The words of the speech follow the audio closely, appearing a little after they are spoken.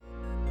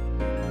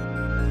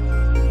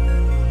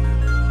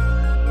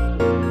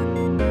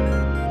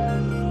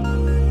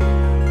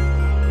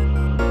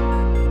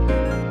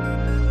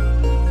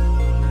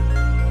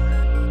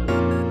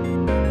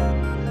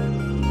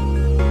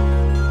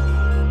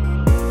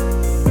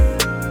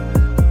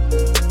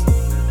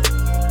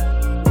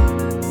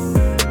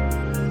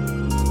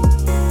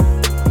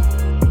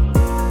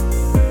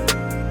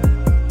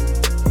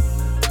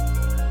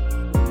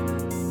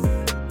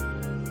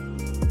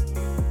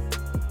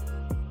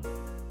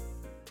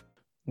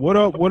What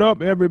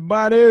up,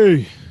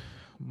 everybody?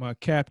 My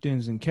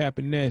captains and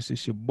captainess,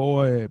 it's your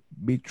boy,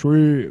 Big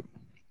Trip,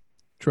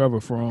 Trevor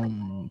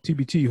from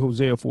TBT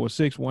Hosea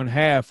 46, one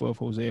half of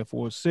Hosea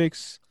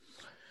 46.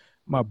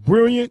 My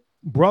brilliant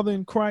brother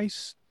in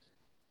Christ,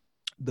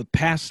 the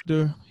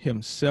pastor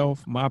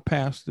himself, my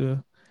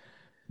pastor,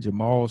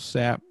 Jamal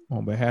Sapp.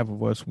 On behalf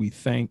of us, we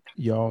thank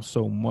y'all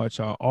so much,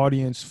 our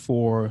audience,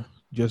 for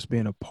just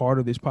being a part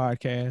of this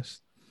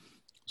podcast.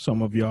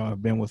 Some of y'all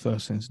have been with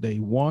us since day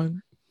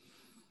one.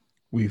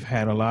 We've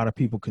had a lot of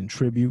people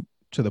contribute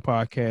to the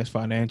podcast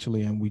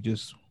financially, and we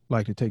just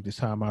like to take this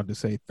time out to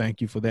say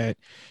thank you for that.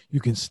 You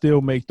can still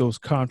make those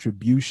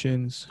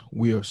contributions.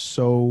 We are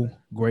so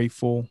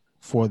grateful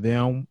for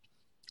them.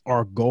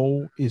 Our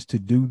goal is to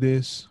do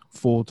this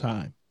full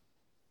time.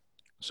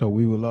 So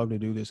we would love to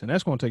do this. And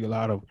that's going to take a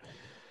lot of,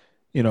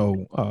 you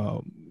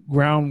know,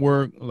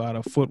 groundwork, a lot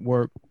of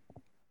footwork,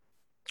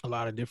 a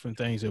lot of different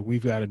things that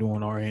we've got to do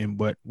on our end,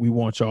 but we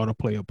want y'all to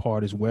play a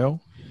part as well.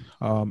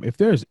 If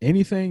there's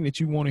anything that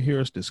you want to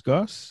hear us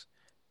discuss,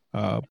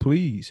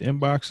 please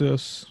inbox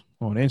us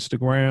on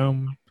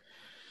Instagram.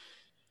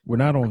 We're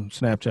not on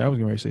Snapchat. I was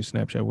going to say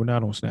Snapchat. We're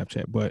not on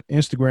Snapchat, but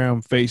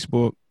Instagram,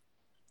 Facebook,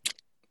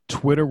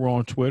 Twitter. We're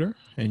on Twitter,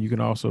 and you can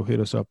also hit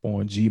us up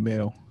on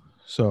Gmail.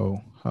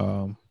 So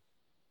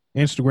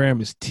Instagram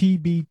is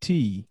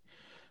TBT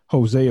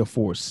Hosea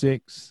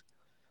 46.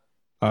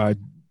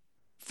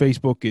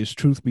 Facebook is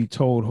Truth Be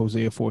Told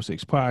Hosea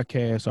 46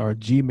 Podcast. Our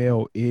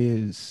Gmail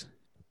is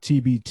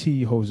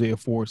TBT Hosea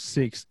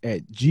 46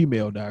 at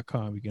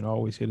gmail.com. You can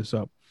always hit us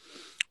up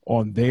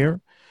on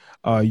there.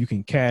 You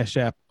can cash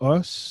app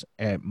us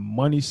at $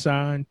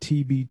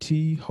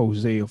 TBT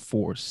Hosea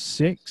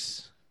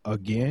 46.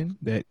 Again,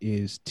 that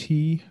is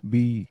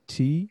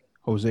TBT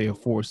Hosea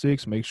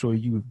 46. Make sure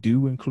you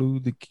do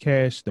include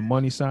the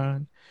money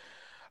sign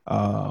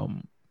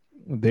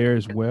there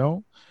as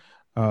well.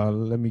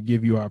 Let me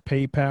give you our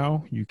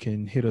PayPal. You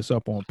can hit us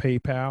up on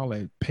PayPal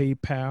at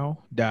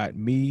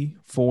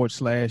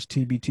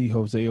paypal.me/TBT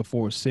Hosea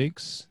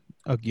 46.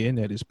 Again,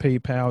 that is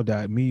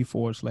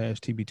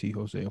paypal.me/TBT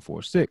Hosea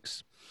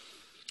 46.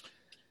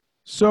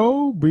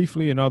 So,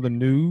 briefly in other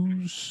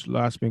news,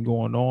 lots been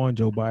going on.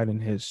 Joe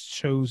Biden has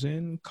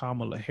chosen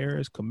Kamala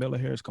Harris,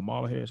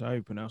 how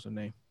you pronounce her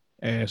name,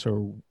 as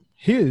I'm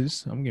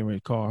getting ready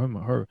to call him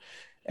or her,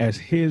 as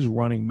his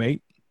running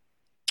mate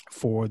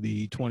for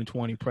the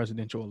 2020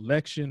 presidential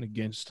election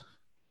against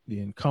the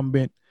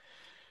incumbent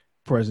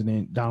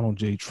President Donald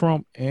J.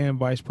 Trump and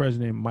Vice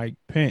President Mike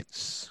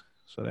Pence.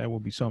 So that will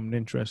be something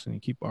interesting to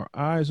keep our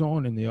eyes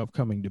on in the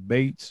upcoming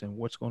debates and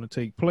what's going to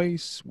take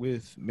place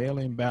with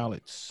mail-in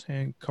ballots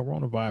and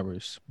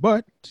coronavirus.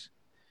 But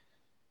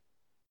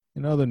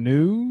in other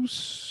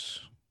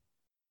news,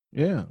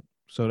 yeah,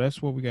 so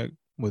that's what we got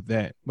with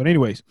that. But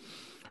anyways,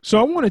 so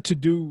I wanted to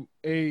do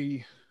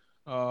a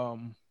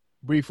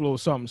brief little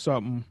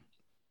something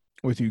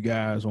with you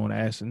guys on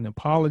Ask an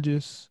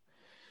Apologist.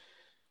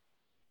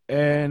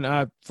 And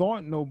I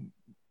thought no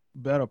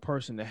better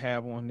person to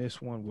have on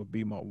this one would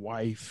be my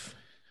wife.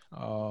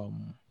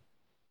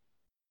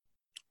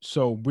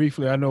 So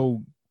briefly, I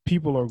know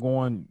people are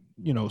going,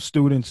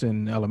 students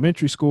in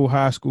elementary school,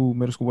 high school,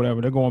 middle school,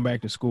 whatever, they're going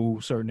back to school.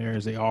 Certain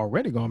areas, they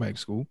already going back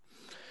to school,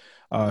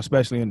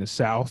 especially in the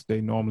South. They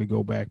normally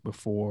go back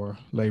before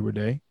Labor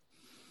Day.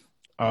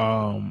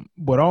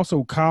 But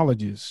also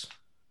colleges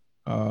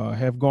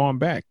have gone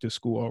back to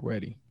school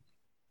already.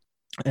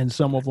 And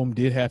some of them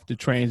did have to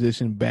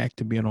transition back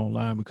to being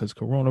online because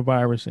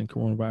coronavirus and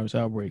coronavirus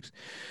outbreaks.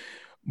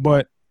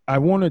 But I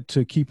wanted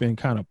to keep in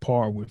kind of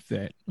par with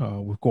that,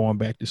 with going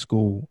back to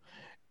school,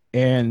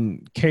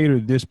 and cater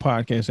this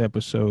podcast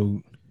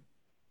episode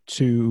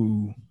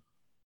to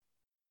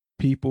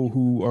people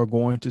who are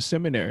going to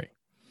seminary,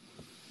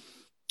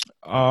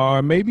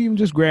 or maybe even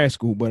just grad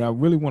school, but I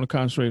really want to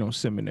concentrate on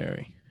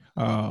seminary,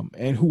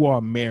 and who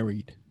are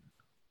married.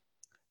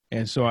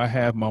 And so I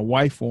have my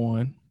wife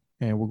on,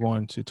 and we're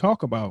going to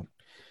talk about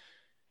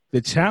the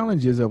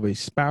challenges of a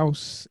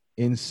spouse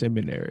in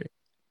seminary.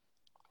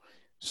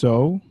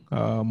 So,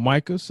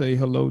 Micah, say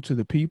hello to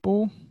the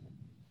people.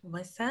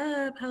 What's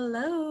up?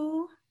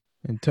 Hello.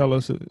 And tell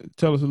us a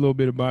little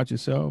bit about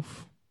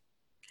yourself.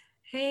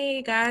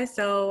 Hey guys,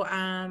 so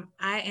I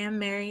am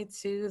married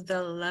to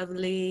the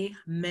lovely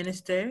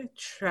minister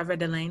Trevor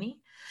Delaney.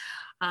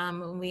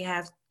 We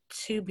have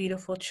two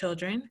beautiful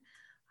children.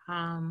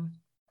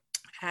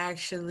 I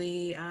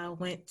actually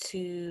went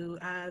to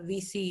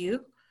VCU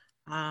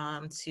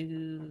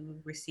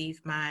to receive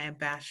my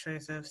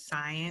bachelor's of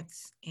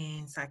science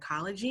in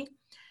psychology,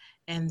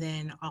 and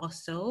then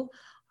also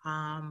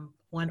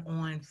went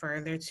on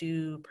further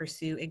to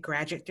pursue a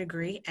graduate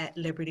degree at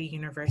Liberty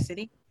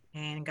University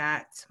and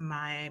got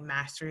my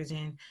master's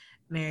in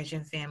marriage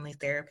and family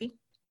therapy.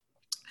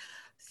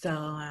 So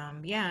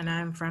and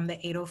I'm from the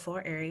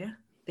 804 area.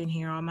 Been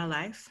here all my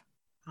life.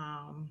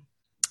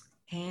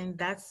 And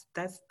that's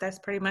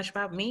pretty much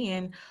about me.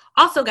 And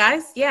also,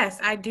 guys, yes,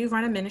 I do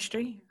run a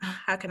ministry.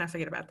 How can I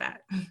forget about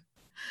that?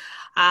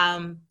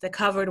 The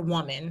Covered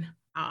Woman.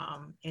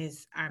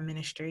 is our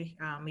ministry.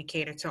 We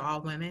cater to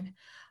all women,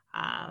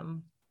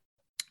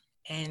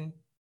 and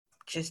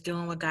just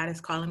doing what God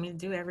is calling me to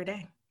do every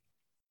day.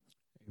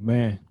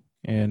 Man,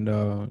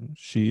 and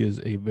she is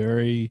a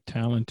very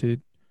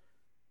talented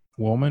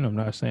woman. I'm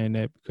not saying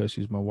that because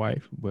she's my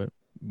wife, but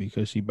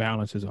because she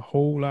balances a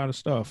whole lot of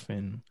stuff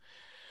and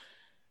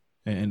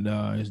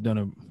has done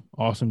an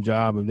awesome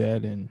job of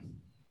that and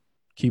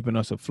keeping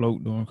us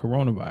afloat during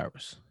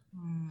coronavirus.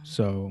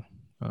 So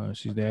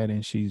she's that,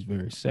 and she's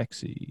very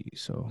sexy.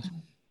 So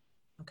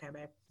okay,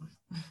 babe.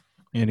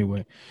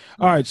 Anyway,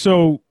 all right.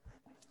 So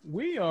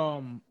we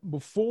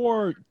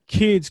before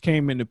kids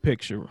came in the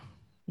picture,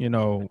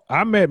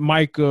 I met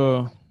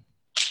Micah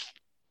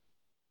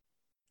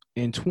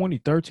in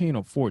 2013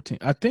 or 14.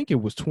 I think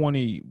it was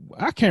 20.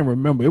 I can't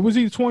remember. It was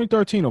either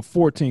 2013 or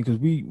 14 because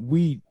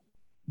we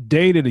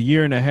dated a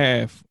year and a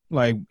half,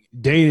 like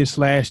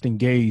dated /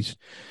 engaged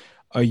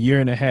a year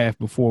and a half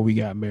before we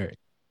got married.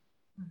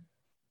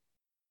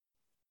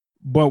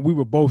 But we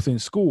were both in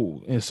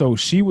school. And so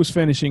she was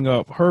finishing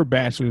up her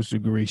bachelor's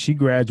degree. She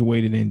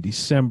graduated in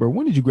December.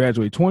 When did you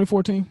graduate?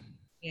 2014?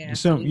 Yeah.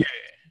 December. Yeah.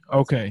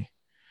 Okay.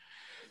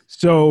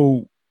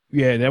 So,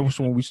 yeah, that was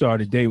when we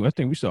started dating. I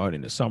think we started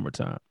in the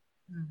summertime.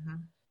 Mm-hmm.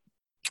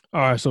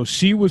 All right. So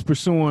she was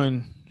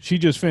she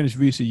just finished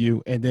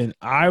VCU. And then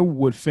I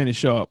would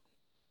finish up.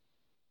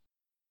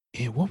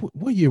 And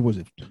what year was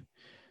it?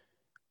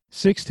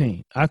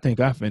 16. I think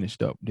I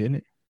finished up, didn't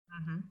it?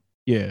 Mm-hmm.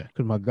 Yeah,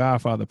 because my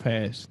godfather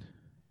passed.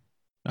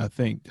 I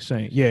think the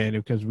same. Yeah,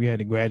 because we had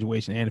the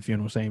graduation and the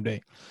funeral same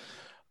day.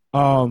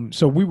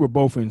 So we were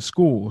both in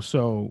school.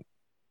 So,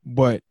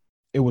 but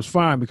it was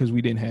fine because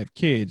we didn't have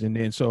kids. And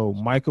then so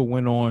Micah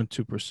went on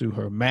to pursue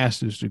her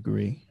master's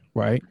degree,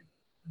 right?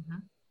 Mm-hmm.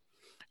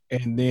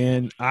 And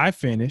then I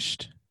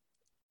finished,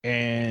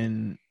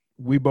 and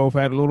we both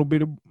had a little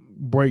bit of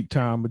break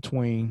time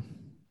between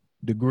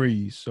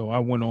degrees. So I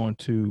went on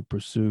to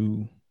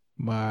pursue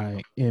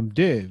my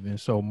MDiv. And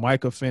so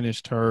Micah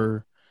finished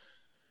her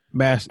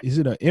is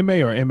it a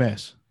MA or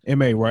MS?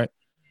 MA, right?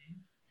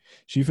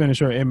 She finished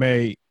her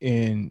MA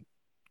in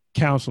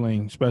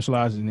counseling,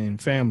 specializing in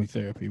family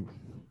therapy.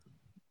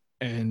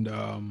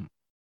 And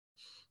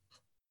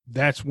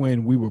that's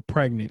when we were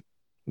pregnant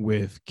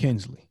with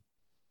Kinsley,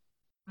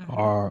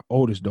 our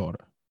oldest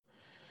daughter.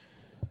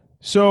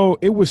 So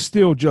it was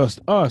still just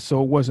us,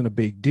 so it wasn't a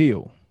big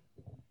deal.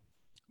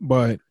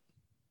 But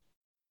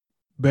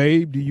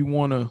babe, do you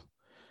want to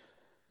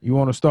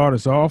start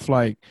us off?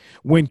 Like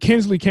when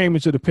Kinsley came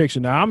into the picture.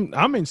 Now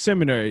I'm in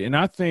seminary, and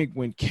I think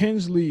when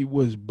Kinsley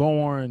was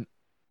born,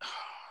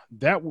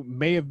 that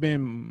may have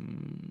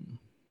been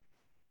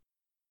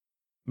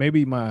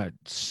maybe my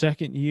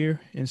second year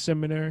in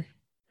seminary.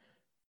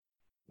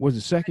 Was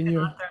it second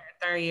year?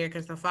 Third year,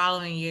 because the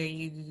following year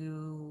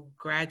you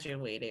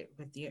graduated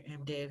with your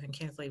MDiv, and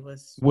Kinsley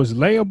was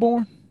Leia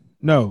born?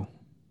 No.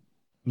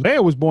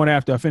 Leia was born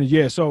after I finished.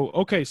 Yeah, so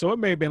okay, so it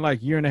may have been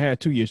like a year and a half,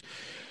 2 years.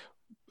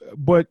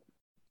 But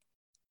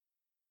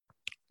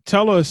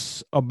tell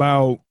us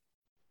about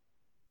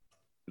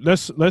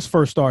let's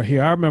first start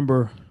here. I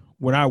remember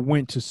when I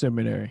went to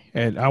seminary,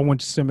 and I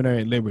went to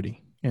seminary at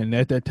Liberty. And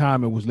at that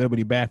time, it was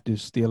Liberty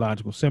Baptist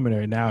Theological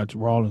Seminary. Now it's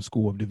Rawlins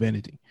School of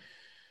Divinity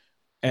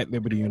at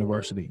Liberty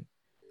University.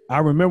 I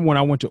remember when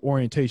I went to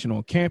orientation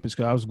on campus,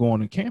 because I was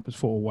going to campus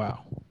for a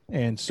while.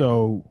 And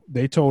so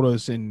they told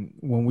us, and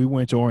when we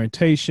went to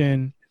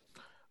orientation,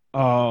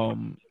 how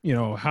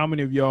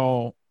many of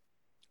y'all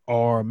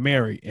are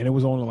married? And it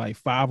was only like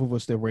 5 of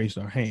us that raised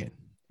our hand.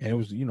 And it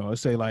was,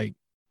 let's say like,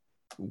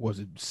 was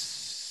it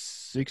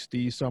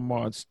 60 some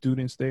odd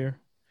students there?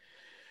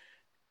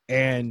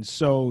 And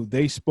so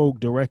they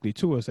spoke directly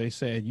to us. They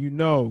said,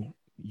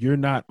 you're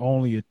not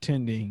only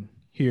attending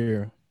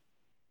here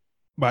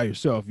by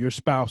yourself, your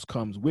spouse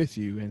comes with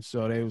you. And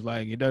so they was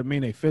like, it doesn't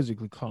mean they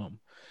physically come,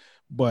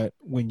 but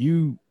when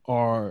you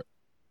are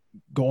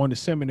going to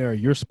seminary,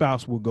 your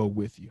spouse will go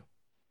with you.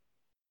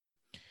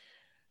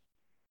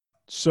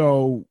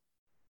 So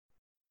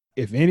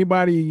if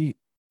anybody,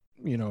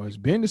 has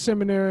been to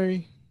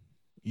seminary,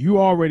 you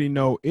already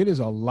know it is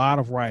a lot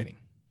of writing.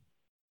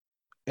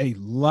 A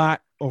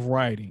lot of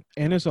writing,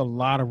 and it's a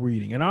lot of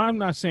reading. And I'm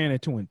not saying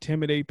it to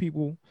intimidate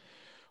people,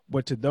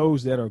 but to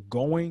those that are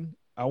going,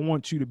 I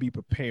want you to be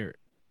prepared.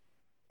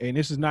 And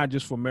this is not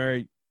just for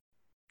married,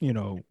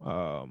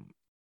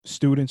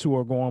 students who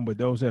are going, but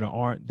those that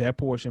aren't, that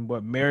portion,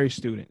 but married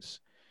students.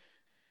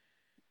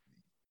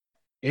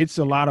 It's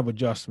a lot of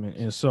adjustment.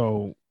 And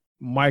so,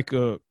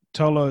 Micah,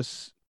 tell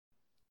us,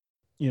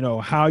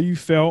 how you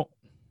felt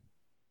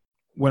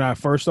when I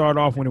first started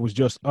off, when it was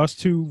just us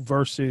two,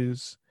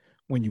 versus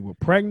when you were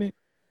pregnant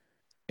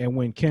and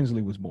when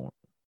Kinsley was born.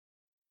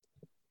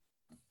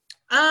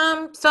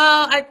 So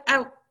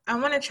I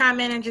want to chime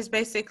in and just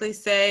basically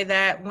say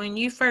that when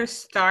you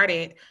first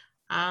started,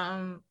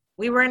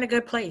 we were in a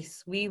good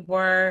place. We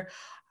were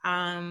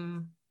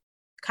kind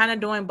of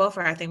doing both.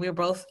 I think we were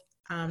both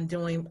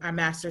doing our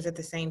masters at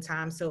the same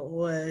time. So it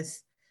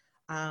was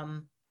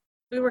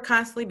we were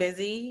constantly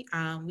busy.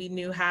 We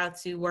knew how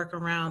to work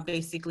around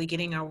basically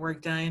getting our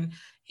work done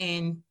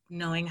and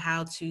knowing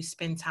how to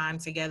spend time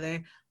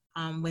together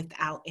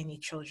without any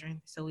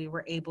children. So we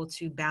were able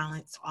to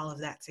balance all of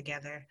that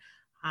together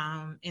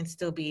and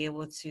still be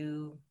able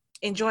to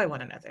enjoy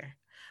one another.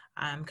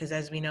 Because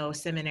as we know,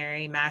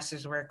 seminary,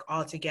 master's work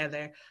all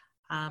together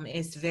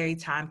is very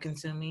time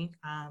consuming,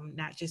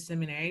 not just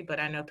seminary, but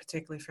I know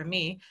particularly for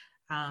me,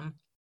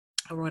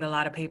 I wrote a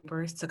lot of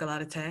papers, took a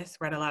lot of tests,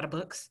 read a lot of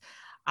books.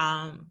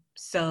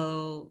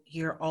 So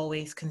you're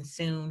always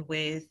consumed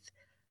with,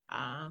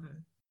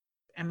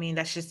 I mean,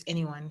 that's just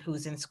anyone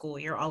who's in school.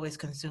 You're always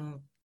consumed,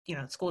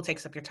 school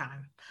takes up your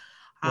time.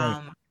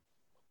 Right.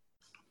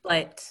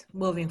 But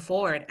moving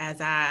forward, as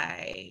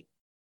I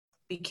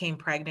became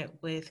pregnant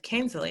with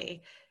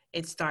Kinsley,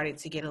 it started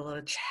to get a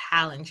little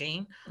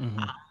challenging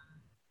Mm-hmm.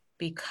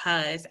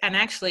 because, and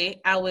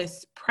actually, I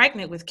was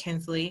pregnant with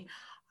Kinsley.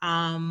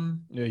 Yeah,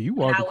 you And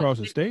walked I was, across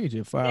the stage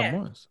at 5 yeah,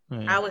 months. I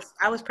Man. was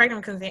I was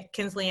pregnant with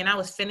Kinsley, and I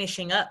was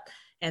finishing up,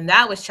 and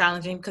that was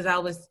challenging because I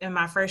was in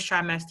my first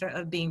trimester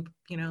of being,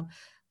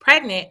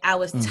 pregnant. I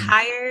was Mm-hmm.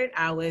 tired.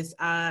 I was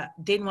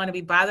didn't want to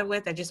be bothered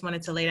with. I just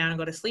wanted to lay down and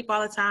go to sleep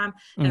all the time.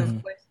 And of Mm-hmm.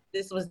 course,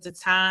 this was the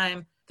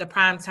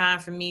prime time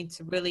for me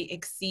to really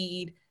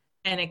exceed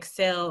and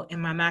excel in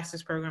my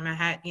master's program. I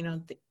had,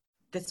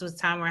 this was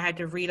time where I had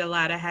to read a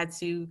lot. I had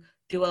to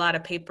do a lot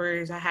of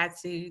papers. I had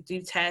to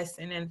do tests.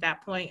 And at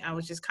that point, I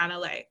was just kind of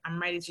like,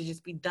 I'm ready to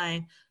just be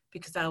done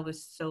because I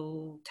was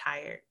so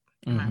tired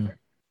in my Mm-hmm. first.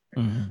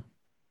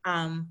 Mm-hmm.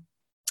 Um,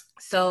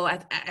 so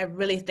I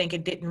really think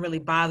it didn't really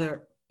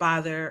bother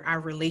our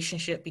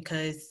relationship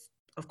because,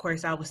 of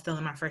course, I was still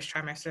in my first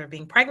trimester of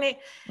being pregnant,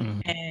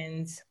 Mm-hmm.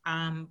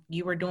 and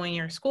you were doing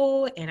your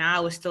school, and I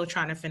was still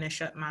trying to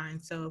finish up mine.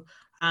 So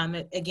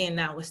again,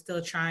 that was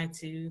still trying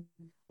to.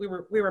 We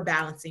were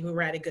balancing. We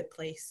were at a good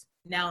place.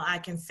 Now I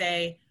can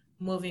say,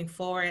 moving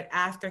forward,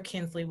 after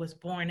Kinsley was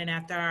born and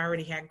after I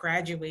already had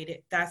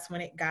graduated, that's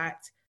when it got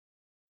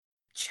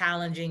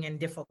challenging and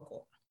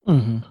difficult.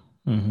 Mm-hmm.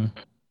 Mm-hmm.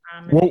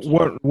 It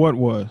became What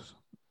was?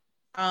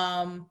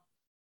 um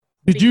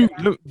Did because you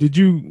look? Did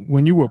you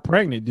when you were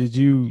pregnant? Did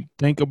you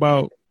think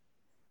about?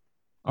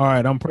 All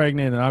right, I'm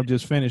pregnant and I've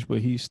just finished, but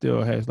he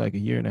still has like a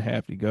year and a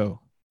half to go.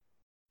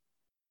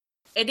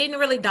 it didn't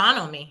really dawn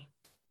on me.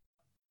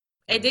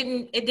 It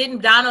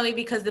didn't dawn on me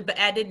because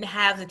I didn't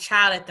have the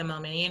child at the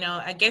moment.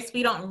 I guess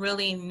we don't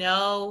really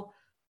know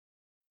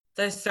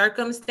the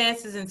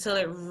circumstances until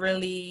it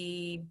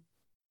really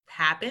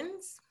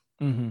happens.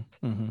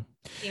 Mm-hmm. Mm-hmm.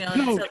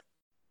 Until go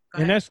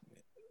And ahead. that's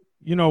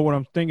what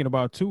I'm thinking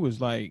about too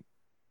is like,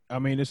 I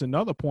mean, it's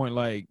another point.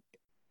 Like,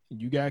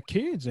 you got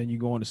kids and you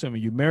go into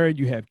something. You're married,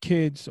 you have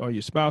kids, or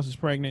your spouse is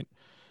pregnant,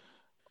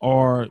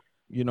 or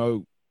you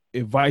know,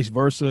 if vice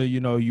versa,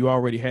 you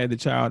already had the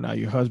child. Now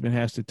your husband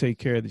has to take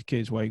care of the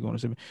kids while you're going to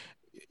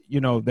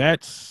something.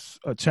 That's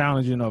a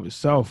challenge in of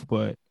itself.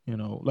 But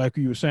like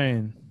you were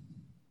saying.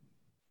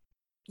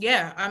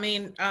 Yeah, I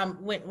mean,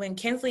 when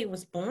Kinsley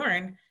was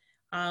born,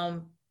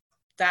 um,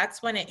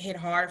 that's when it hit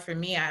hard for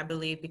me, I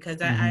believe, because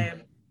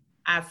Mm-hmm.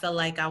 I felt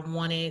like I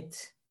wanted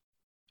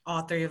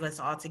all three of us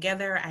all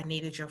together. I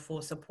needed your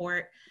full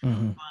support,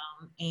 Mm-hmm.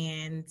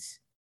 and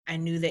I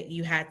knew that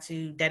you had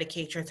to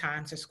dedicate your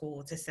time to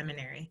school, to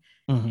seminary.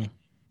 Mm-hmm.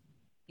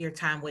 Your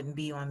time wouldn't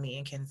be on me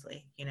and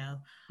Kinsley.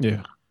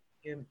 Yeah.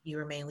 You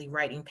were mainly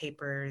writing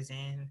papers,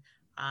 and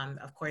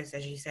of course,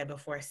 as you said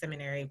before,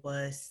 seminary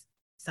was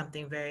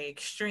something very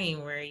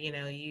extreme where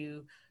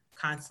you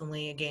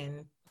constantly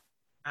again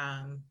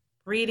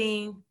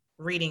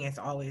reading is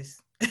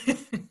always what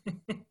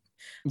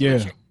Yeah.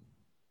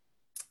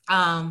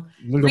 you're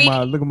Look at my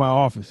reading look at my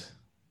office.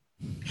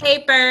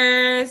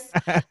 papers.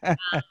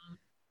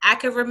 I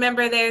could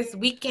remember there's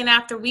weekend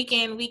after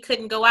weekend we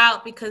couldn't go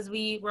out because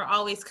we were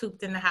always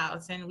cooped in the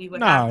house, and we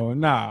would have No,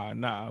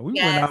 nah. We went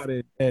yes out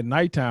at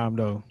nighttime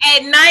though.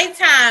 at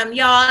nighttime,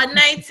 y'all. At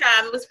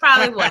nighttime, it was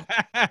probably what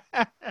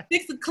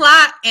 6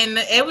 o'clock, and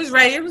it was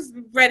ready. It was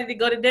ready to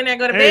go to dinner and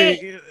go to bed.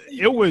 Hey,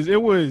 it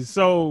was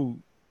so,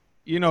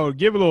 give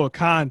a little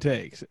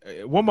context.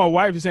 What my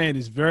wife is saying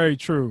is very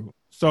true.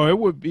 So it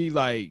would be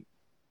like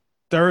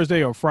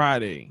Thursday or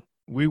Friday.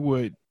 We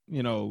would,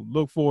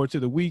 look forward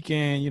to the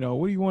weekend.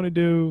 What do you want to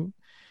do?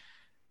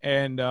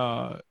 And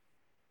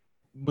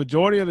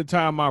majority of the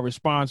time, my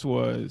response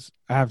was,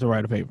 I have to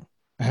write a paper.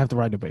 I have to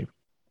write a paper.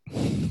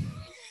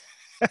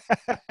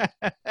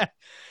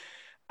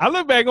 I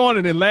look back on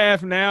it and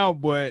laugh now,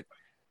 but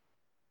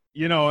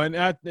and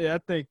I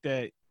think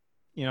that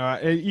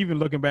even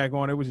looking back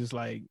on it, was just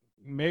like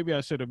maybe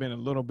I should have been a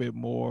little bit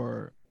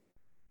more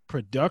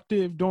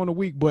productive during the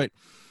week. But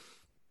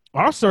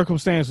our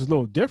circumstance was a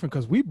little different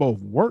because we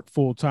both worked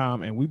full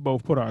time and we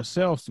both put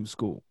ourselves through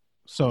school.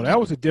 So Yeah. that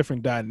was a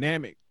different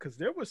dynamic because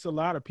there was a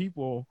lot of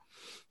people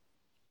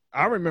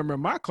I remember in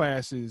my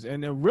classes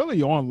and they're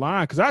really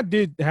online because I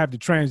did have to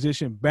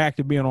transition back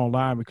to being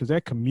online because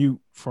that commute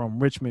from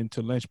Richmond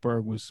to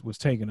Lynchburg was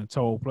taking a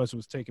toll. Plus, it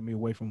was taking me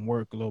away from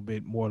work a little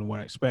bit more than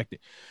what I expected.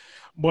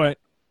 But,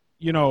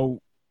 you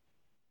know,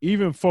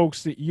 even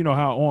folks that, you know,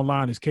 how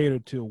online is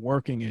catered to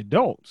working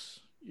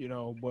adults, you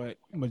know, but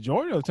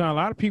majority of the time, a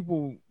lot of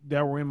people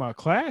that were in my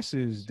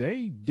classes,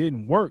 they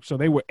didn't work. So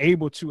they were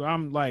able to,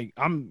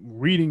 I'm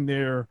reading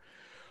their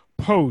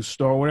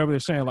post or whatever they're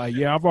saying, like,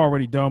 yeah, I've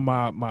already done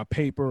my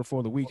paper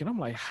for the week. And I'm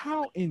like,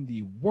 how in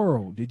the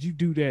world did you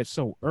do that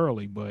so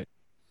early? But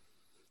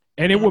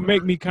and it Yeah. would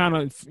make me kind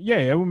of, yeah,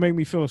 it would make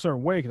me feel a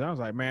certain way because I was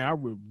like, man, I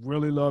would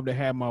really love to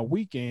have my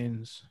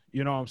weekends.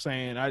 You know what I'm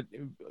saying?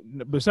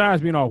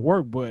 Besides being off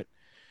work, but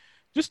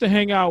just to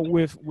hang out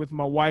with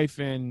my wife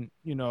and,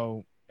 you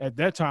know, at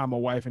that time my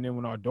wife, and then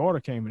when our daughter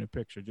came in the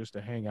picture, just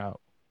to hang out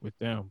with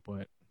them.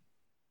 But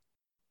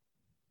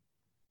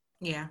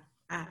Yeah.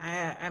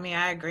 I mean,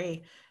 I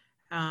agree.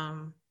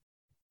 Um,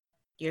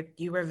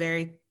 you were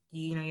very,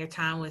 you know, your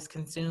time was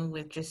consumed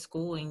with just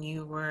school and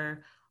you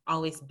were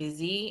always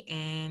busy.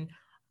 And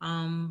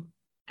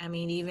I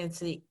mean, even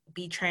to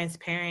be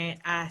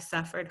transparent, I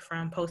suffered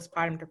from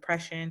postpartum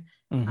depression.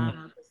 It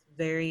was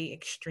very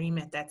extreme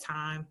at that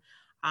time.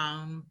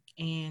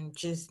 And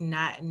just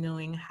not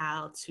knowing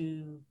how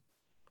to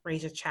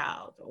raise a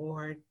child,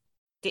 or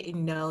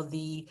didn't know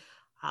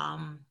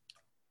um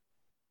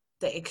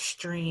the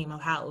extreme of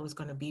how it was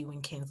going to be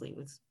when Kinsley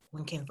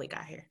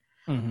got here.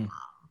 mm-hmm.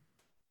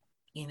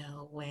 You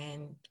know,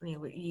 when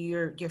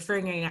you're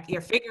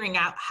figuring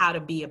out how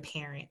to be a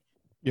parent.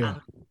 Yeah.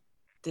 um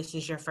this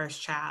is your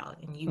first child,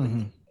 and you would Mm-hmm.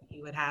 think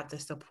you would have the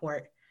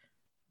support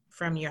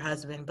from your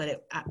husband,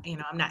 but you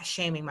know, I'm not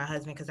shaming my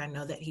husband because I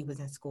know that he was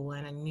in school,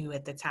 and I knew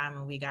at the time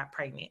when we got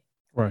pregnant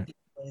Right.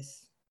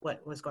 was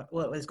what was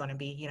going to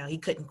be. You know, he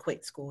couldn't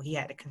quit school, he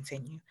had to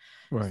continue.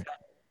 Right.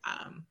 So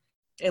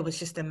it was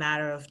just a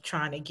matter of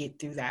trying to get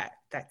through that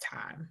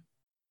time.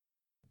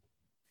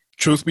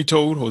 Truth be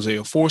told,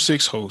 Hosea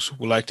 46 host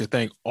would like to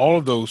thank all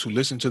of those who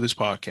listen to this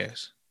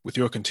podcast. With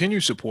your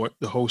continued support,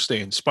 the hosts stay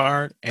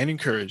inspired and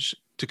encouraged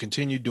to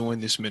continue doing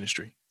this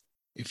ministry.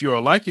 If you are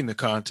liking the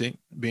content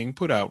being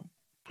put out,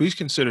 please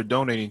consider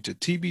donating to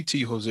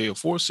TBT Hosea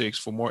 46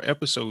 for more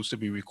episodes to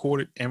be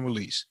recorded and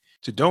released.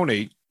 To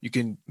donate, you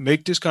can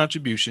make this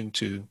contribution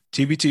to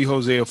TBT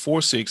Hosea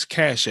 46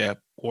 Cash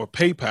App or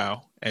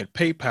PayPal at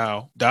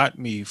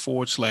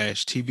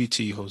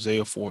paypal.me/TBT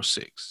Hosea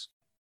 46.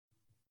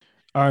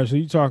 All right. So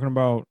you're talking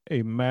about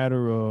a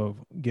matter of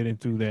getting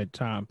through that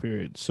time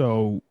period.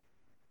 So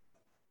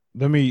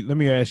let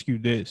me ask you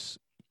this.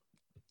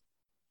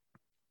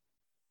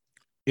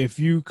 If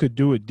you could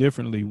do it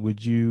differently,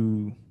 would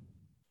you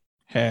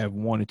have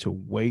wanted to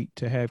wait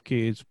to have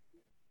kids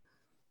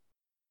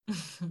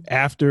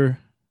after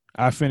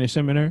I finished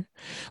seminary?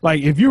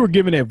 Like if you were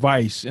given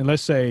advice, and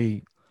let's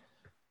say,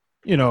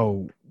 you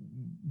know,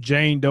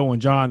 Jane Doe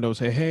and John Doe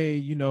say, hey,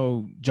 you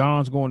know,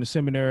 John's going to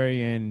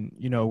seminary and,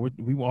 you know,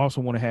 we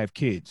also want to have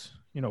kids.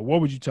 You know,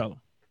 what would you tell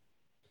them?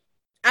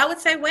 I would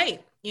say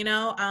wait. You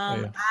know,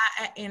 Yeah.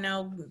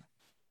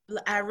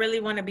 I really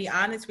want to be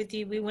honest with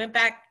you.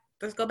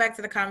 Let's go back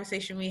to the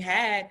conversation we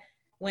had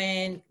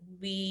when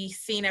we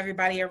seen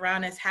everybody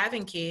around us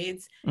having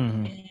kids,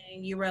 Mm-hmm.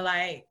 and you were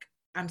like,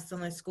 I'm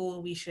still in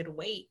school, we should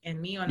wait.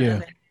 And me on the Yeah.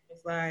 other hand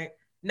was like,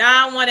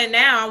 nah, I want it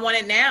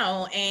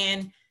now.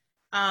 And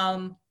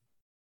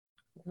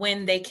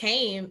when they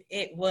came,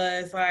 it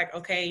was like,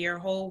 okay, your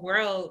whole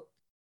world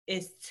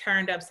is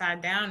turned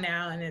upside down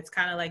now. And it's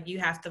kind of like you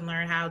have to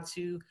learn how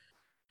to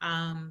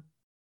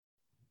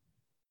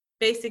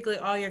basically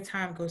all your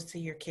time goes to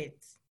your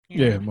kids.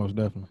 You Yeah, know? most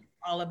definitely.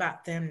 All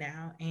about them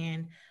now.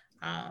 And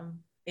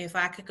if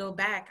I could go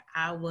back,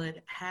 I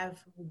would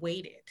have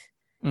waited.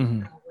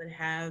 Mm-hmm. I would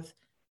have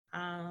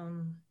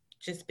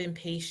just been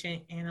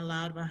patient and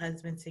allowed my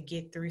husband to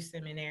get through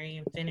seminary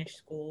and finish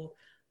school,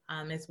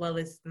 as well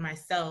as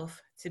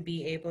myself to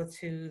be able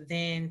to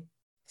then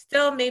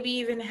still maybe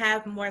even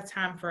have more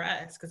time for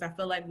us, because I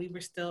feel like we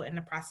were still in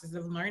the process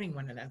of learning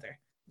one another.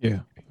 Yeah.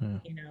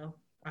 You know,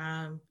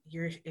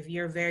 if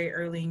you're very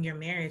early in your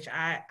marriage,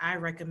 I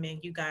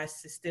recommend you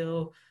guys to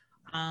still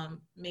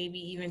maybe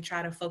even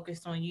try to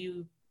focus on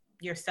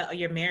yourself,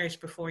 your marriage,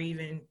 before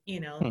even, you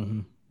know,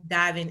 Mm-hmm.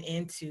 diving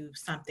into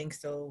something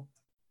so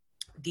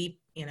deep,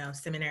 you know,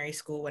 seminary,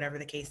 school, whatever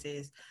the case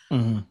is.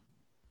 Mm-hmm.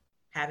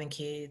 Having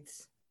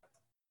kids,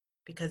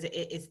 because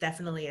it's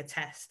definitely a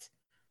test.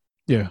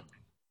 Yeah.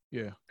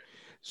 Yeah.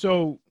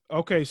 So,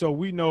 okay. So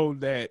we know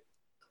that,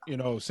 you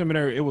know,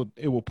 seminary, it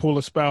will pull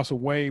a spouse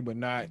away, but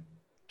not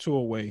two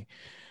away.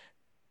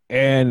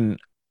 And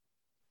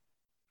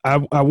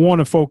I want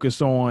to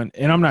focus on,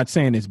 and I'm not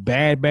saying it's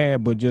bad,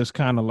 but just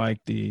kind of like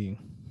the,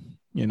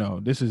 you know,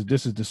 this is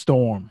the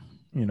storm.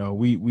 You know,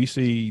 we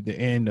see the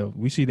end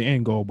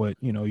goal, but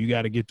you know, you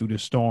got to get through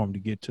this storm to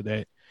get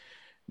to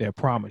that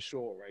promised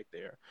shore right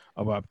there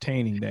of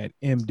obtaining that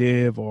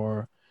MDiv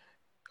or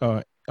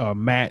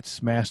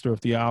MATS, Master of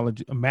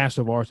Theology,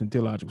 Master of Arts in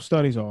Theological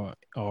Studies, or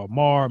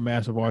MAR,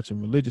 Master of Arts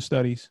in Religious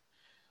Studies.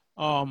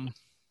 Would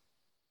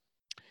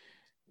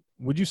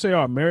you say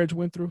our marriage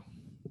went through?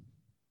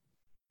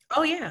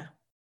 Oh yeah.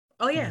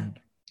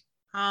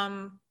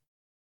 Mm-hmm.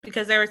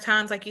 Because there were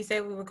times, like you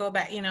said, we would go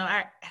back, you know,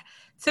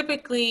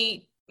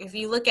 typically if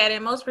you look at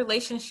it, most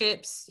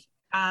relationships,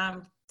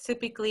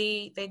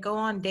 typically they go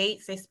on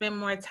dates, they spend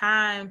more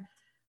time.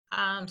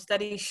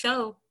 Studies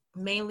show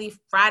mainly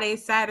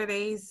Fridays,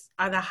 Saturdays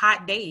are the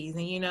hot days.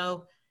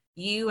 And,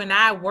 you and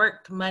I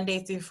worked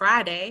Monday through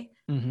Friday.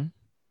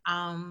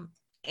 Mm-hmm.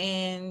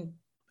 And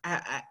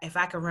if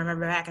I can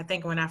remember back, I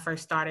think when we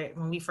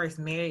first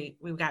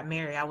got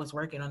married, I was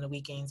working on the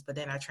weekends, but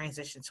then I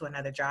transitioned to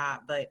another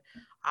job. But,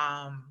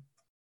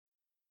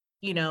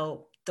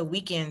 the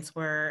weekends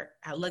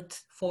I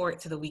looked forward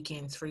to the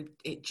weekends for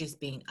it just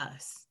being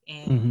us.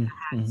 And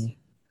I had to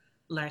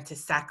learn to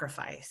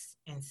sacrifice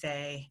and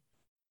say,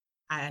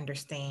 I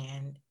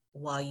understand,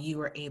 while you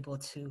were able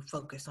to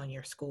focus on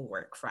your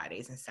schoolwork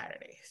Fridays and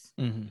Saturdays.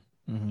 And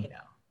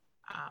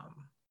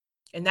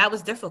that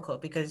was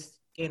difficult because,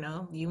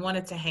 you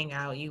wanted to hang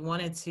out, you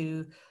wanted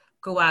to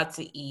go out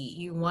to eat,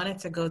 you wanted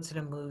to go to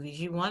the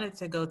movies, you wanted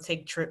to go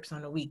take trips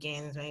on the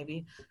weekends,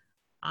 maybe.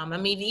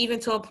 Even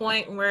to a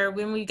point where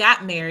when we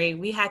got married,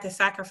 we had to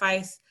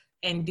sacrifice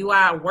and do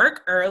our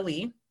work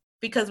early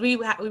because we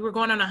were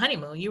going on a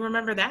honeymoon. You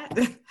remember that?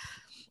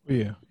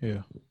 Yeah.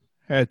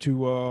 Had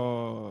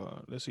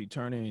to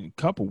turn in a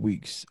couple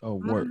weeks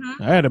of work.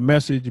 Mm-hmm. I had to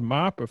message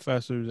my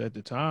professors at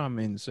the time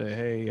and say,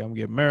 hey, I'm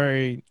getting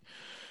married,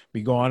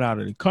 be going out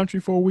of the country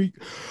for a week,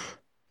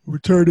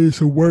 return in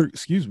some work.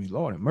 Excuse me,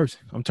 Lord have mercy.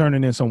 I'm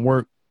turning in some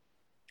work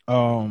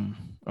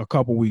a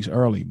couple weeks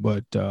early.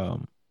 But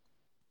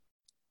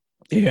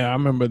yeah, I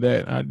remember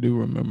that. I do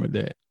remember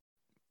that.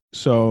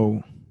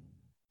 So,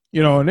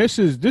 and this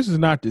is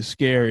not to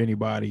scare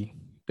anybody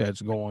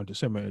that's going to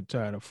seminary,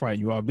 trying to frighten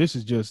you off. This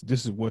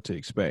is what to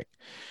expect.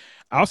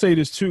 I'll say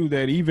this too,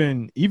 that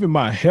even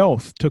my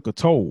health took a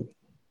toll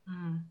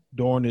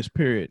during this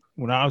period.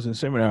 When I was in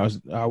seminary,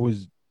 I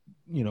was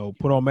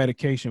put on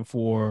medication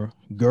for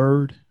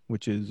GERD,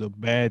 which is a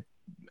bad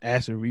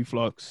acid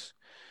reflux,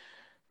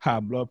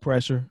 high blood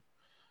pressure,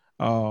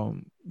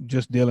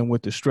 just dealing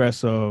with the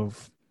stress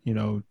of,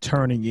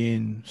 turning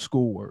in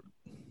schoolwork.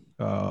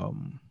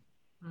 And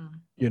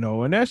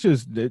that's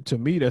just, to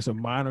me, that's a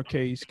minor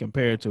case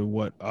compared to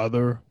what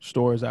other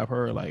stories I've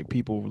heard, like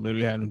people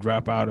literally having to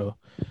drop out of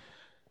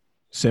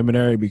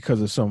seminary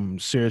because of some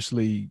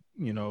seriously,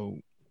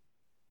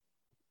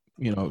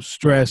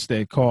 stress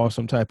that caused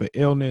some type of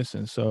illness.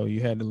 And so you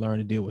had to learn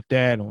to deal with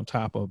that on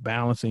top of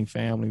balancing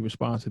family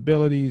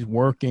responsibilities,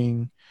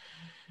 working.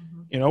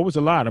 It was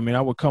a lot.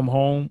 I would come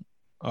home,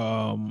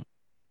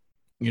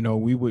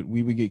 we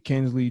would get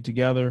Kinsley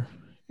together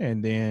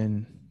and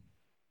then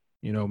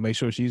make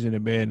sure she's in the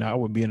bed. And I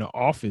would be in the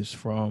office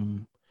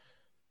from,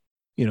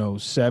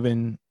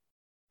 7.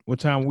 What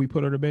time would we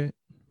put her to bed?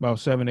 About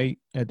 7, 8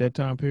 at that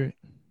time period.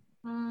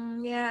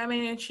 Yeah,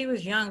 and she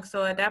was young,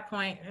 so at that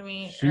point,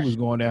 she was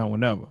going down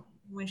whenever.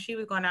 When she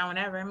was going down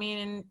whenever.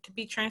 And to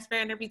be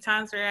transparent, there'd be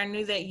times where I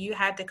knew that you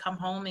had to come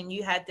home and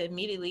you had to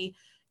immediately,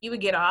 you would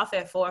get off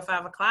at 4 or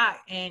 5 o'clock,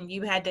 and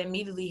you had to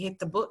immediately hit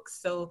the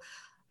books. So,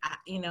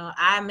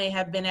 I may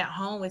have been at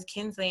home with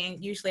Kinsley,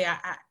 and usually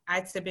I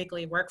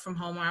typically work from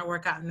home or I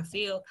work out in the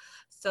field.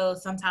 So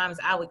sometimes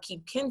I would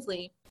keep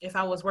Kinsley, if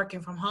I was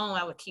working from home,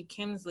 I would keep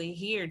Kinsley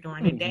here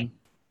during the day,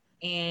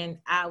 and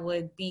I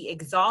would be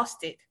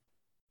exhausted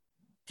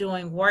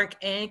doing work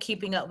and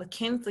keeping up with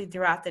Kinsley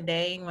throughout the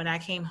day. When I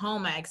came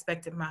home, I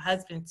expected my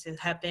husband to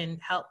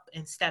help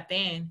and step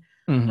in.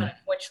 But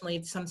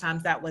unfortunately,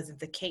 sometimes that wasn't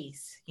the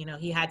case.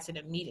 He had to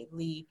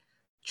immediately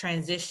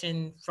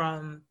transition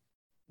from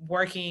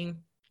working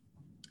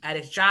at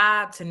his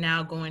job to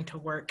now going to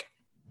work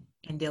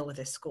and deal with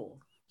his school.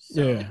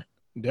 So. Yeah.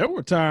 There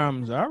were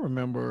times I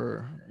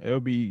remember it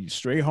would be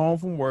straight home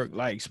from work,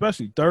 like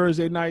especially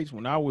Thursday nights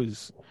when I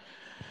was,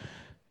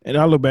 and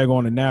I look back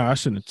on it now, I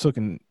shouldn't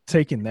have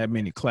taken that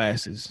many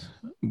classes,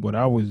 but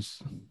I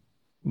was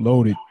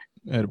loaded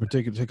at a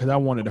particular because I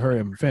wanted to hurry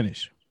up and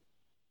finish.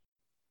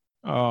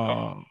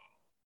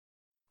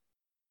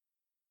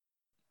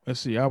 Let's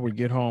see, I would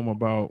get home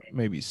about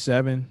maybe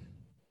 7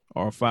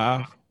 or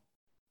 5.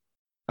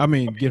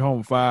 Get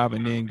home 5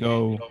 and then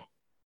go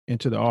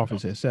into the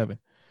office at 7.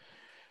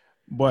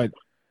 But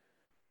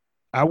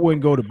I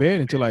wouldn't go to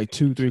bed until like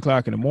 2, 3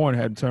 o'clock in the morning.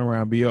 I had to turn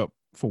around and be up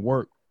for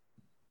work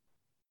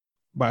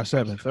by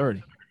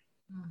 7:30.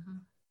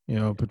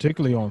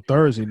 Particularly on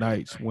Thursday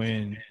nights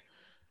when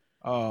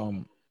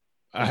I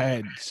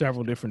had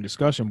several different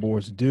discussion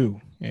boards to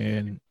do.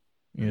 And,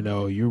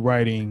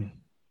 you're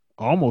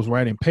almost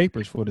writing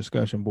papers for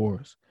discussion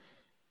boards,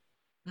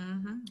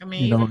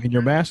 in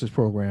your master's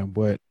program.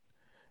 But,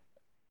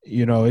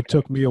 it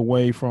took me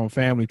away from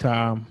family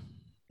time.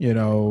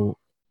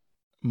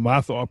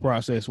 My thought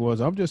process was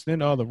I'm just in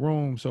the other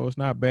room, so it's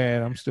not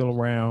bad. I'm still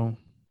around.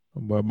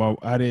 But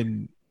I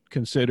didn't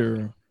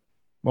consider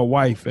my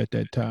wife at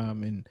that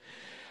time and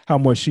how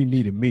much she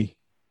needed me.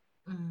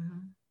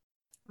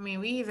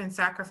 We even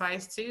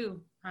sacrificed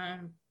too.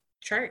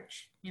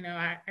 Church,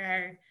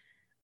 when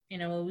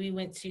we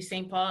went to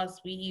St. Paul's,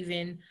 we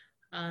even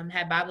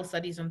had Bible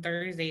studies on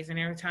Thursdays, and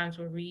there were times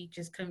where we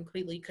just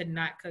completely could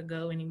not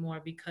go anymore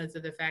because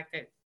of the fact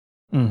that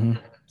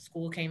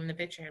school came in the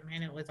picture.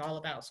 It was all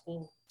about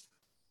school.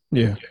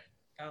 Yeah.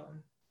 So,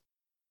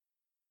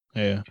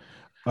 Yeah.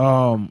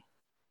 Um,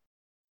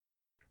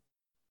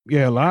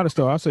 yeah, a lot of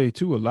stuff. I say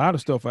too, a lot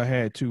of stuff I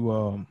had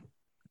to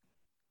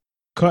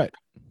cut.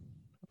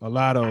 A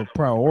lot of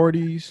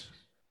priorities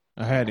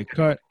I had to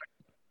cut.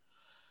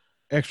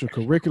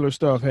 Extracurricular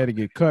stuff had to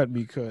get cut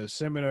because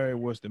seminary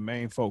was the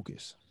main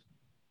focus.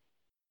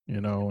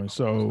 And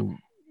so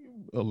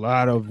a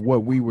lot of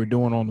what we were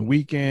doing on the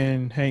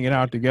weekend, hanging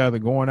out together,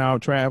 going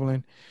out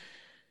traveling,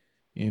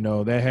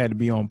 that had to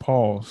be on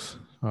pause,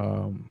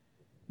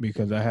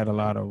 because I had a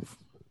lot of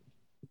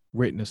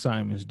written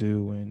assignments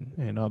due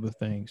and other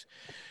things.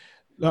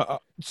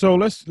 So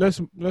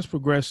let's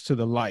progress to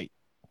the light.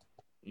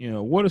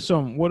 What are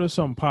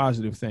some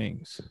positive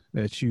things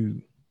that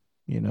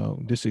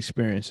this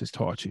experience has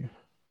taught you?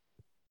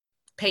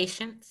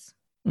 patience,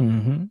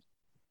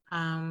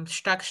 Mm-hmm.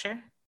 structure.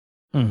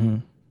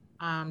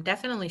 Mm-hmm.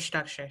 Definitely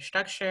structure.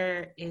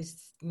 Structure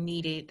is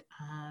needed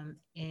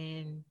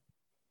in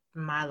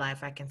my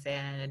life, I can say,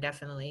 and I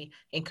definitely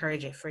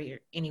encourage it for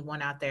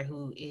anyone out there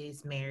who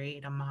is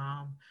married, a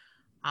mom,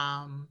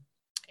 um,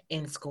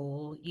 in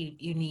school.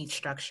 You need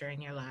structure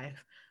in your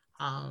life.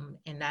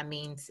 And that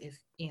means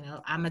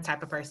I'm a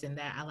type of person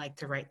that I like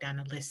to write down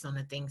a list on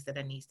the things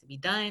that needs to be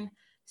done,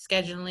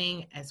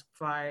 scheduling as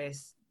far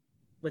as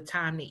what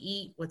time to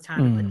eat, what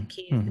time to put the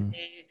kids to Mm-hmm.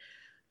 bed.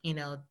 You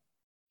know,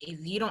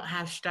 if you don't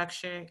have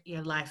structure,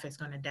 your life is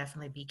going to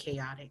definitely be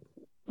chaotic.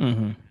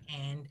 Mm-hmm.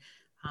 And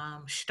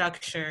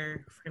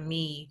structure for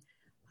me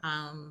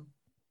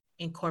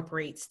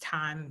incorporates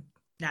time,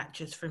 not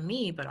just for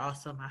me, but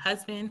also my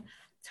husband,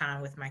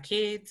 time with my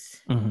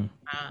kids, Mm-hmm.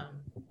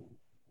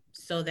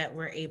 so that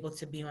we're able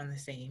to be on the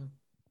same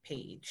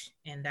page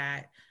and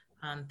that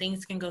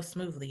things can go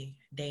smoothly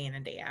day in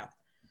and day out.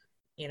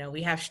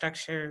 We have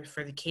structure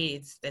for the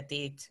kids that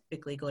they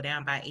typically go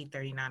down by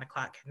 8:30, 9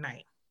 o'clock at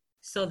night,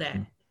 so that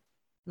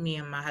me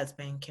and my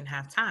husband can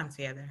have time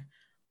together.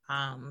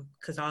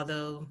 Because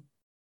although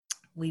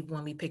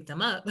when we pick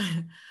them up,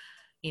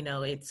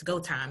 it's go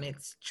time.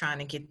 It's trying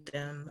to get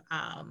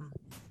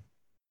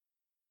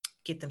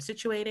them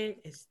situated.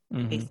 It's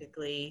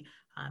basically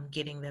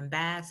getting them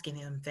baths,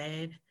 getting them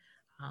fed,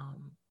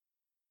 um,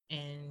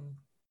 and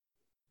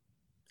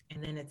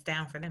then it's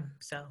down for them.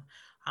 So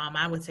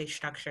I would say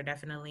structure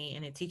definitely,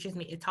 and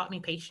it taught me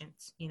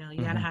patience. You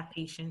got to have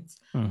patience,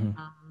 Mm-hmm.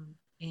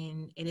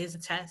 and it is a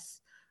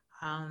test.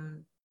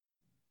 Um,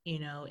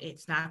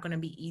 it's not going to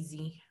be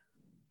easy.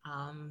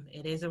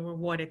 It is a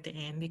reward at the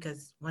end,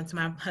 because once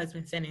my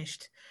husband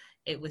finished,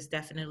 it was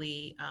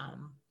definitely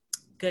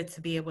good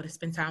to be able to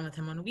spend time with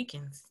him on the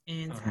weekends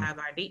and to have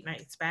our date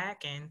nights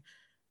back, and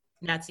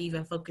not to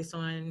even focus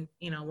on,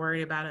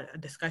 worried about a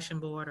discussion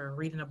board or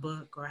reading a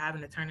book or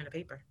having to turn in a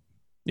paper.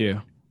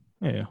 Yeah.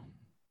 Yeah.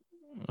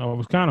 I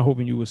was kind of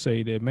hoping you would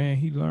say that, man,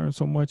 he learned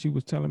so much. He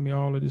was telling me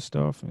all of this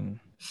stuff and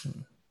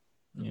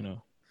you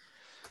know,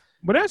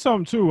 but that's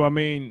something too. I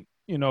mean,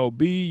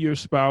 be your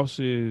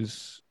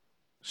spouse's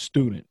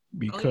student, Oh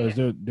because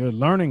yeah. they're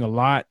learning a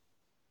lot,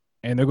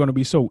 and they're going to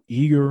be so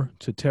eager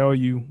to tell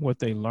you what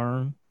they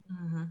learn.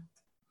 Mm-hmm.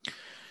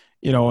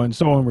 And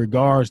so in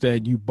regards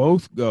that you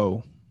both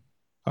go,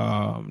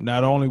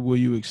 not only will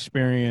you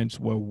experience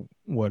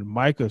what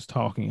Micah's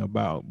talking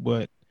about,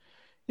 but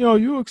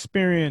you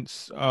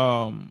experience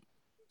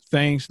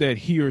things that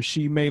he or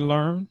she may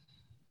learn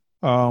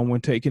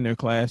when taking their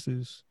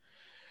classes.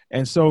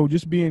 And so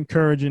just be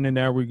encouraging in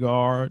that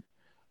regard.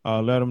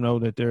 Let them know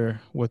that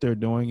what they're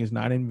doing is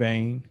not in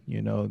vain.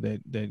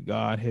 That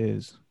God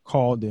has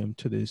called them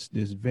to this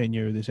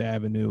vineyard, this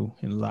avenue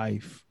in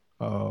life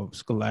of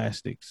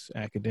scholastics,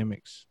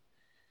 academics.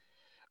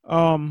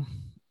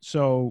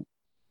 So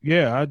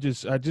yeah, I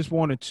just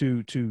wanted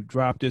to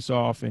drop this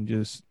off and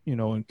just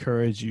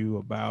encourage you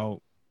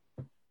about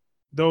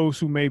those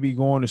who may be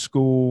going to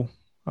school.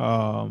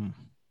 Um,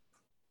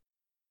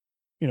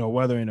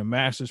 whether in a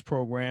master's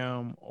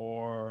program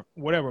or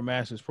whatever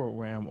master's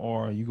program,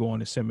 or you go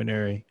into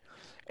seminary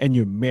and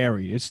you're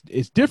married.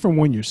 It's different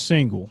when you're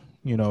single.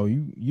 You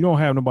don't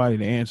have nobody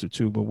to answer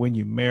to, but when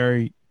you're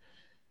married,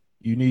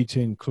 you need to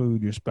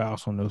include your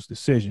spouse on those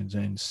decisions.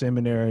 And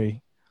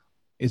seminary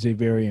is a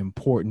very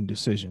important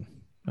decision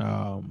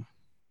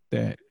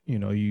that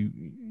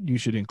you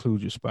should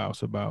include your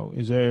spouse about.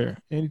 Is there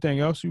anything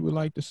else you would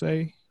like to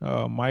say,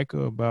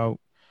 Micah, about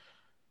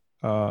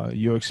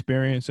your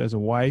experience as a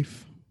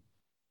wife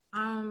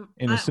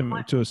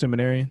to a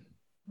seminarian?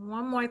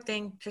 One more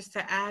thing just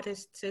to add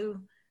is to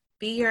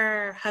be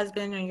your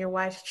husband and your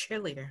wife's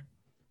cheerleader.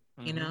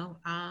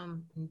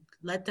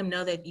 Let them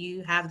know that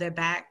you have their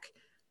back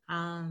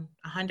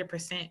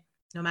 100%,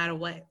 no matter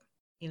what.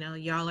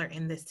 Y'all are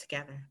in this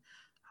together.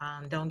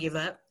 Don't give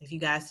up. If you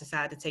guys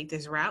decide to take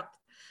this route,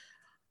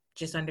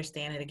 just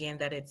understand it again,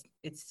 that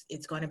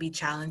it's going to be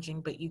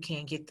challenging, but you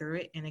can get through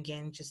it. And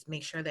again, just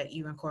make sure that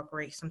you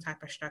incorporate some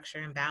type of structure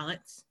and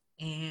balance,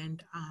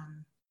 and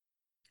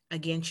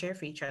again, cheer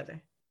for each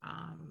other,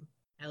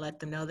 and let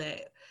them know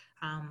that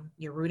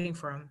you're rooting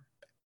for them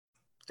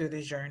through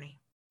this journey.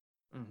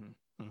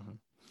 Mm-hmm. Mm-hmm.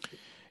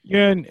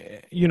 Yeah, and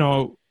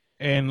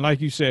And like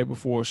you said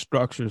before,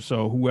 structure.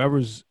 So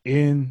whoever's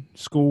in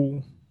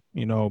school,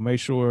 make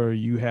sure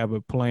you have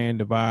a plan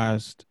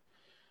devised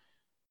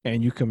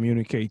and you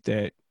communicate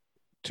that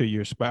to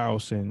your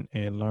spouse and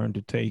learn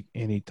to take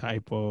any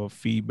type of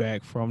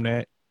feedback from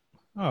that.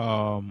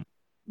 Um,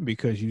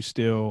 because you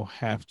still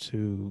have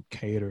to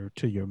cater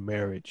to your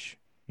marriage.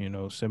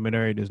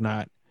 Seminary does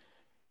not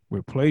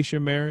replace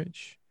your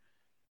marriage.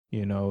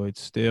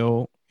 It's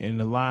still in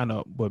the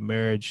lineup, but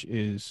marriage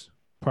is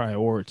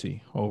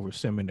priority over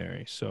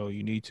seminary. So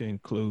you need to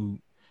include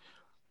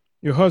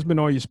your husband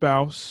or your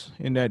spouse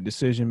in that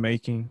decision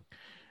making,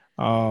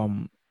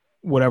 um,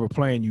 whatever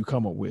plan you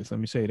come up with. Let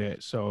me say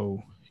that.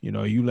 So,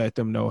 you let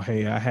them know,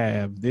 hey, I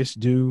have this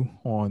due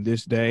on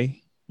this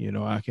day.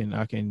 I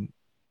can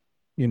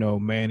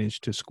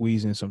manage to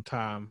squeeze in some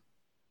time,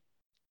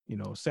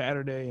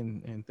 Saturday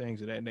and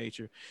things of that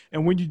nature.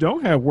 And when you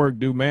don't have work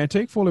due, man,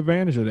 take full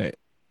advantage of that.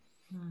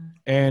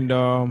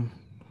 And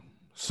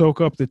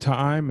soak up the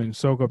time and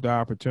soak up the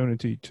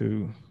opportunity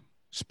to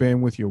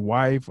spend with your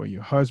wife or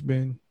your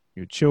husband,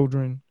 your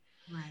children.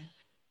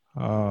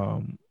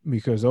 Right.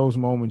 Because those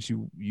moments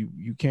you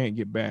can't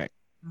get back.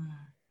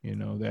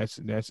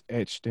 That's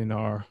etched in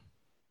our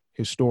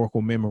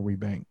historical memory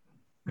bank,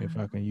 if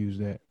I can use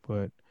that.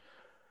 But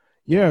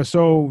yeah,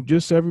 so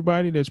just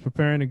everybody that's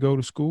preparing to go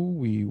to school,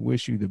 we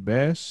wish you the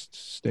best.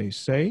 Stay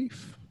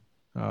safe.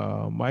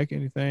 Mike,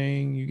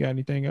 you got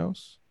anything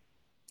else?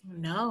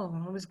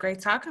 No, it was great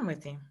talking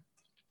with you.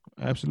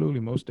 Absolutely,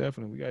 most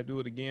definitely. We got to do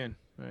it again.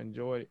 I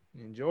enjoyed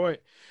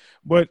it.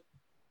 But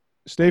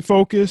stay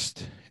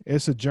focused.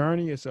 It's a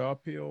journey. It's an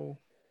uphill,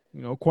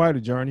 quite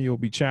a journey. You'll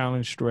be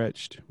challenged,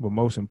 stretched. But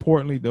most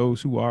importantly,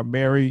 those who are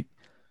married,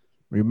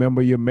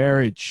 remember your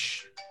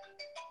marriage.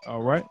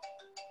 All right.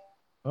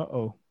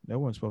 Uh-oh. That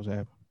wasn't supposed to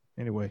happen.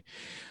 Anyway,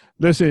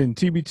 listen,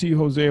 TBT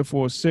Hosea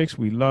 46,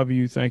 we love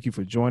you. Thank you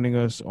for joining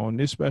us on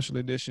this special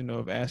edition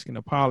of Asking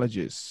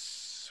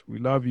Apologists. We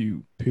love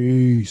you.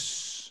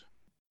 Peace.